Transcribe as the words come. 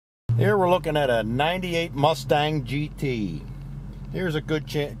Here we're looking at a 98 Mustang GT. Here's a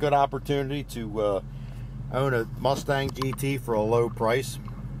good opportunity to own a Mustang GT for a low price.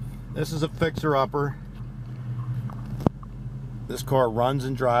 This is a fixer-upper. This car runs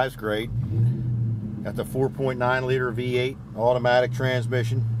and drives great. Got the 4.9 liter V8 automatic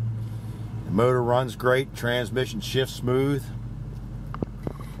transmission. The motor runs great. Transmission shifts smooth.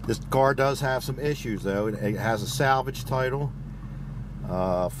 This car does have some issues though. It has a salvage title.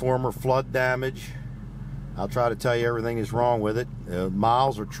 Former flood damage. I'll try to tell you everything is wrong with it.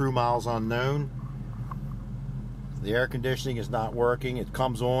 Miles or true miles unknown. The air conditioning is not working. It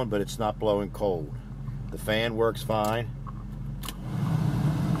comes on, but it's not blowing cold. The fan works fine.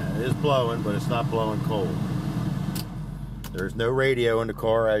 It is blowing, but it's not blowing cold. There's no radio in the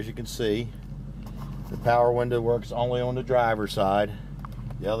car, as you can see. The power window works only on the driver's side.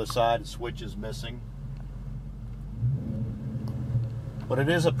 The other side, the switch is missing. But it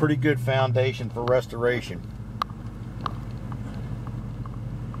is a pretty good foundation for restoration.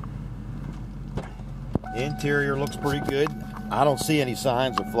 The interior looks pretty good. I don't see any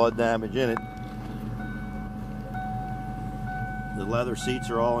signs of flood damage in it. The leather seats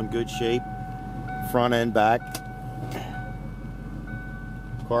are all in good shape, front and back.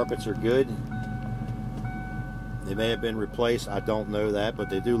 Carpets are good. They may have been replaced, I don't know that, but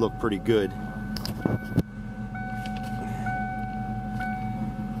they do look pretty good.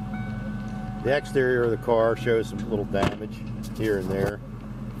 The exterior of the car shows some little damage here and there.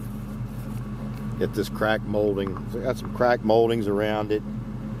 Get this cracked molding. It's got some cracked moldings around it.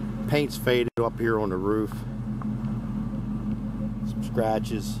 Paint's faded up here on the roof. Some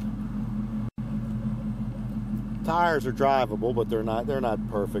scratches. Tires are drivable, but they're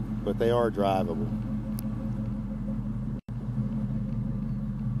not perfect, but they are drivable.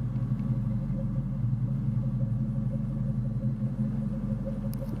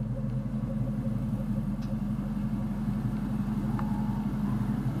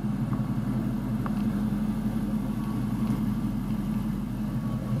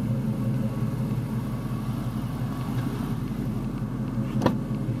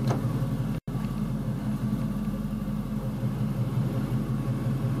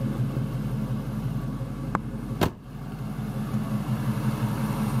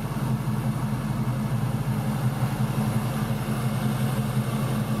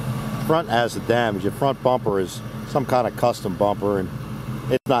 Front has the damage. The front bumper is some kind of custom bumper and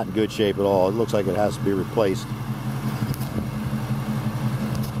it's not in good shape at all. It looks like it has to be replaced.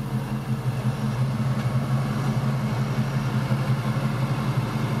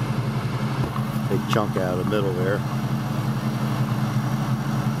 Big chunk out of the middle there.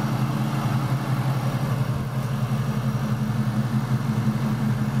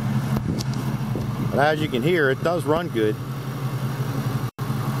 But as you can hear, it does run good.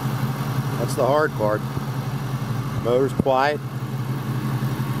 That's the hard part. Motor's quiet.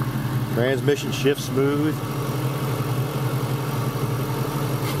 Transmission shifts smooth.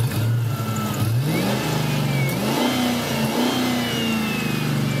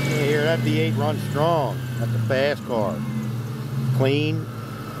 You hear that V8 runs strong. That's a fast car. Clean.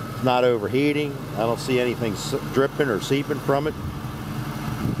 It's not overheating. I don't see anything dripping or seeping from it.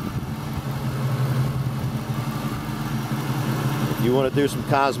 If you want to do some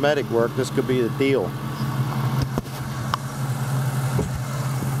cosmetic work, this could be the deal.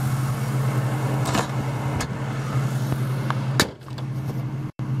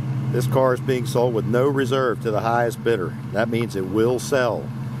 This car is being sold with no reserve to the highest bidder. That means it will sell.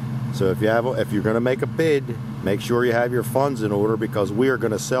 So if you're going to make a bid, make sure you have your funds in order because we are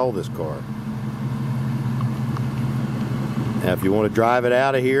going to sell this car. Now, if you want to drive it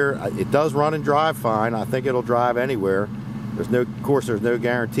out of here, it does run and drive fine. I think it'll drive anywhere. Of course, there's no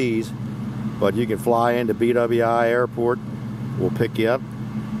guarantees, but you can fly into BWI Airport. We'll pick you up.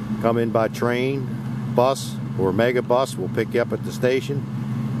 Come in by train, bus, or mega bus. We'll pick you up at the station.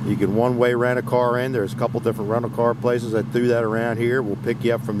 You can one-way rent a car in. There's a couple different rental car places that do that around here. We'll pick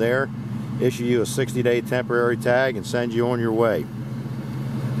you up from there, issue you a 60-day temporary tag, and send you on your way.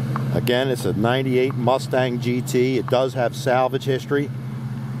 Again, it's a 98 Mustang GT. It does have salvage history.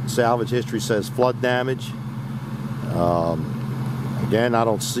 Salvage history says flood damage. Again, I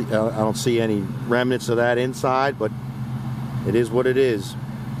don't see any remnants of that inside, but it is what it is,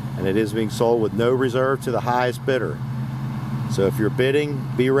 and it is being sold with no reserve to the highest bidder. So if you're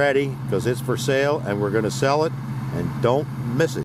bidding, be ready because it's for sale and we're going to sell it, and don't miss it.